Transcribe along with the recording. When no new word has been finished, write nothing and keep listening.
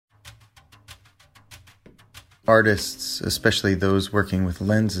artists, especially those working with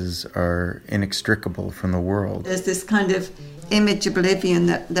lenses, are inextricable from the world. There's this kind of image oblivion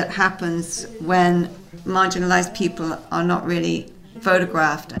that happens when marginalized people are not really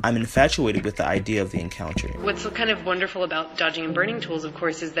photographed. I'm infatuated with the idea of the encounter. What's so kind of wonderful about dodging and burning tools, of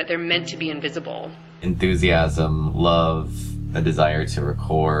course, is that they're meant to be invisible. Enthusiasm, love, a desire to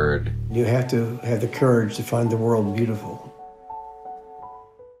record. You have to have the courage to find the world beautiful.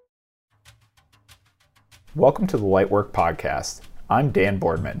 Welcome to the Lightwork Podcast. I'm Dan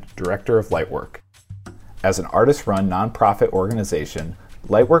Boardman, Director of Lightwork. As an artist-run nonprofit organization,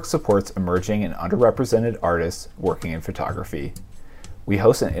 Lightwork supports emerging and underrepresented artists working in photography. We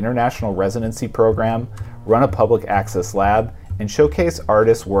host an international residency program, run a public access lab, and showcase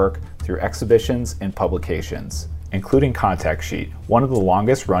artists' work through exhibitions and publications, including Contact Sheet, one of the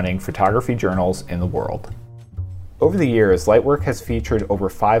longest-running photography journals in the world. Over the years, Lightwork has featured over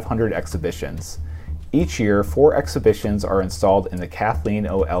 500 exhibitions. Each year, 4 exhibitions are installed in the Kathleen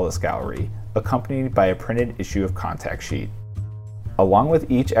O. Ellis Gallery, accompanied by a printed issue of Contact Sheet. Along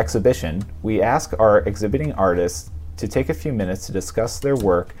with each exhibition, we ask our exhibiting artists to take a few minutes to discuss their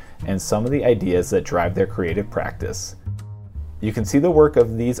work and some of the ideas that drive their creative practice. You can see the work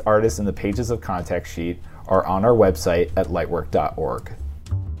of these artists in the pages of Contact Sheet or on our website at lightwork.org.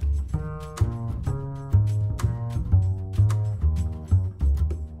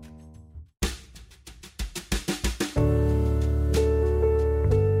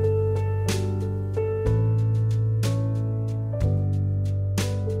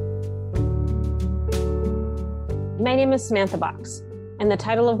 My name is Samantha Box, and the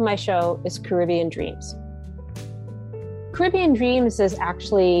title of my show is Caribbean Dreams. Caribbean Dreams is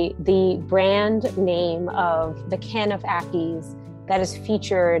actually the brand name of the can of Ackies that is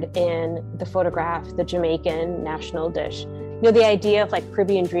featured in the photograph, the Jamaican national dish. You know, the idea of like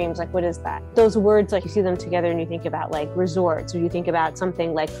Caribbean Dreams, like what is that? Those words, like you see them together and you think about like resorts, or you think about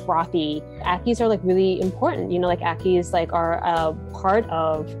something like frothy. Ackies are like really important, you know, like Ackies like are a part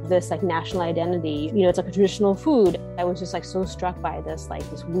of this like national identity. You know, it's like a traditional food. I was just like so struck by this, like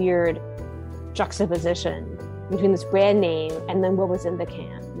this weird juxtaposition between this brand name and then what was in the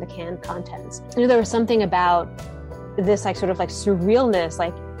can contents. You know, there was something about this like sort of like surrealness,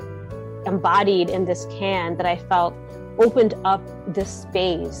 like embodied in this can that I felt opened up this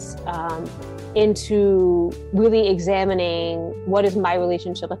space into really examining what is my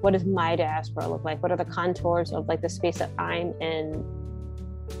relationship, like what does my diaspora look like? What are the contours of like the space that I'm in?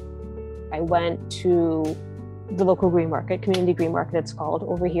 I went to the local green market, community green market it's called,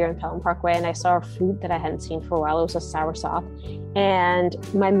 over here in Pelham Parkway, and I saw a fruit that I hadn't seen for a while. It was a soursop, and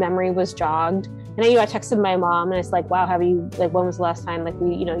my memory was jogged. And I texted my mom and I was like, wow, when was the last time, have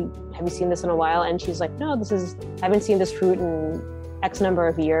you seen this in a while? And she's like, no, I haven't seen this fruit in X number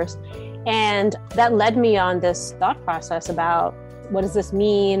of years. And that led me on this thought process about what does this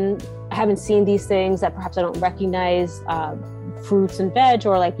mean? I haven't seen these things that perhaps I don't recognize, fruits and veg,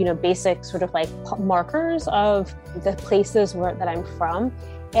 or basic sort of like markers of the places that I'm from.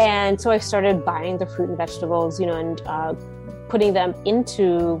 And so I started buying the fruit and vegetables, and putting them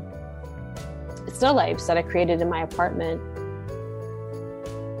into still lifes that I created in my apartment.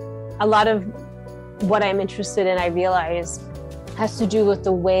 A lot of what I'm interested in, I realize, has to do with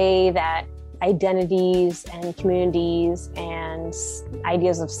the way that identities and communities and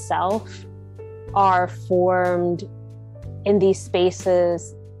ideas of self are formed in these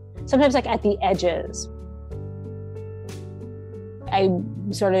spaces, sometimes like at the edges. I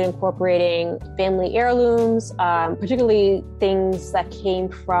started incorporating family heirlooms, particularly things that came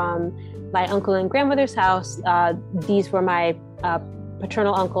from my uncle and grandmother's house. These were my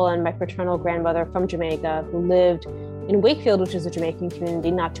paternal uncle and my paternal grandmother from Jamaica, who lived in Wakefield, which is a Jamaican community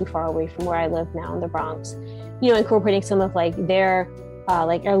not too far away from where I live now in the Bronx. Incorporating some of their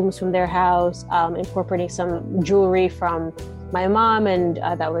heirlooms from their house, incorporating some jewelry from my mom and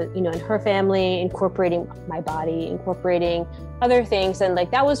that was, in her family, incorporating my body, incorporating other things. And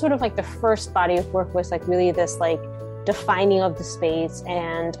that was sort of the first body of work, was really this defining of the space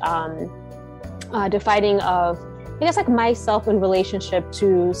and defining of, myself in relationship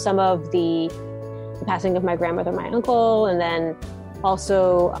to some of the passing of my grandmother, my uncle, and then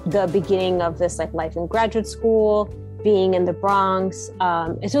also the beginning of this life in graduate school, being in the Bronx.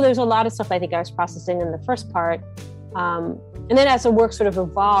 And so there's a lot of stuff I think I was processing in the first part. And then as the work sort of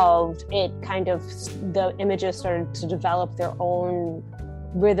evolved, the images started to develop their own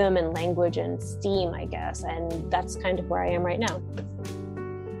rhythm and language and steam, I guess. And that's kind of where I am right now.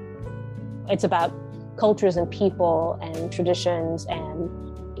 It's about cultures and people and traditions, and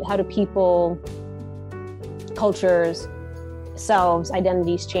how do people, cultures, selves,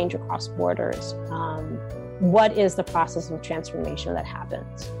 identities change across borders. what is the process of transformation that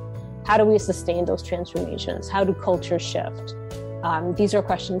happens? How do we sustain those transformations? How do cultures shift? These are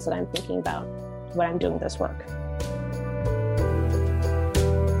questions that I'm thinking about when I'm doing this work.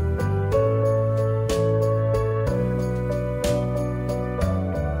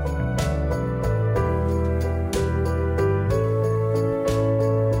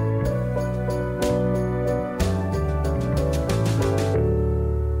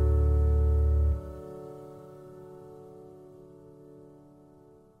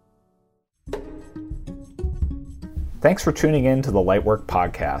 Thanks for tuning in to the Lightwork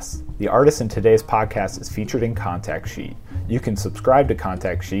podcast. The artist in today's podcast is featured in Contact Sheet. You can subscribe to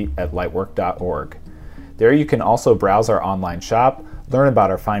Contact Sheet at lightwork.org. There you can also browse our online shop, learn about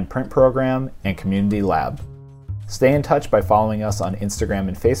our fine print program, and community lab. Stay in touch by following us on Instagram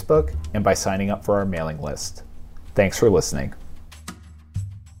and Facebook, and by signing up for our mailing list. Thanks for listening.